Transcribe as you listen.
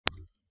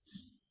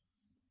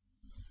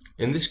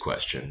In this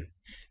question,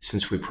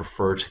 since we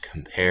prefer to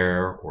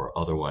compare or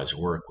otherwise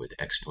work with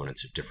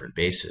exponents of different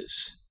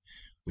bases,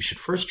 we should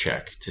first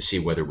check to see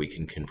whether we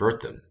can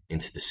convert them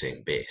into the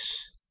same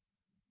base.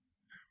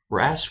 We're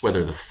asked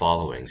whether the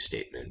following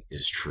statement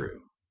is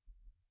true.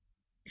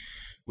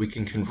 We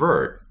can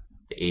convert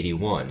the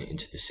 81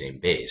 into the same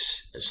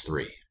base as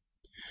 3,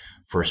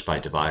 first by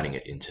dividing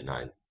it into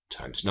 9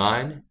 times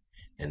 9,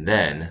 and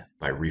then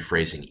by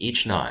rephrasing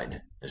each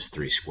 9 as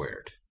 3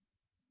 squared.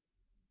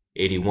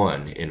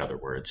 81, in other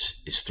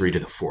words, is 3 to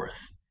the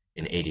 4th,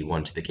 and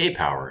 81 to the k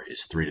power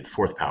is 3 to the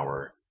 4th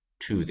power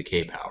to the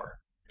k power.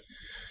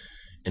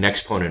 An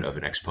exponent of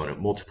an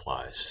exponent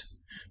multiplies,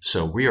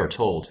 so we are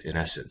told, in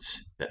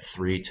essence, that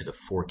 3 to the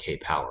 4k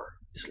power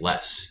is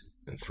less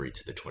than 3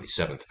 to the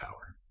 27th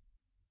power.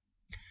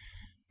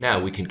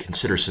 Now we can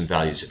consider some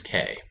values of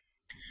k.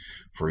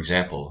 For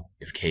example,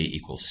 if k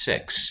equals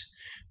 6,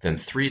 then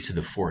 3 to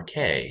the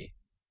 4k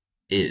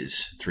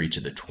is 3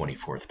 to the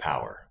 24th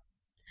power.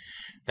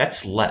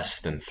 That's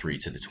less than 3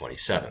 to the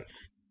 27th,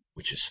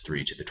 which is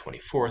 3 to the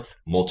 24th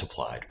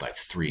multiplied by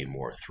 3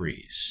 more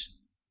 3's.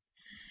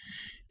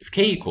 If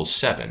k equals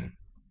 7,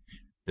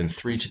 then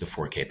 3 to the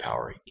 4k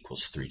power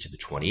equals 3 to the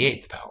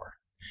 28th power.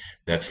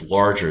 That's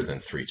larger than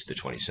 3 to the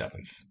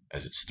 27th,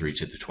 as it's 3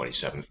 to the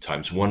 27th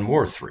times 1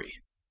 more 3.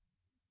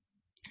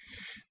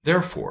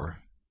 Therefore,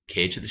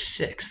 k to the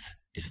 6th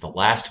is the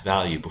last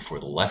value before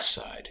the left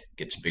side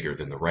gets bigger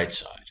than the right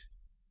side.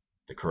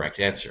 The correct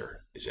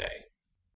answer is A.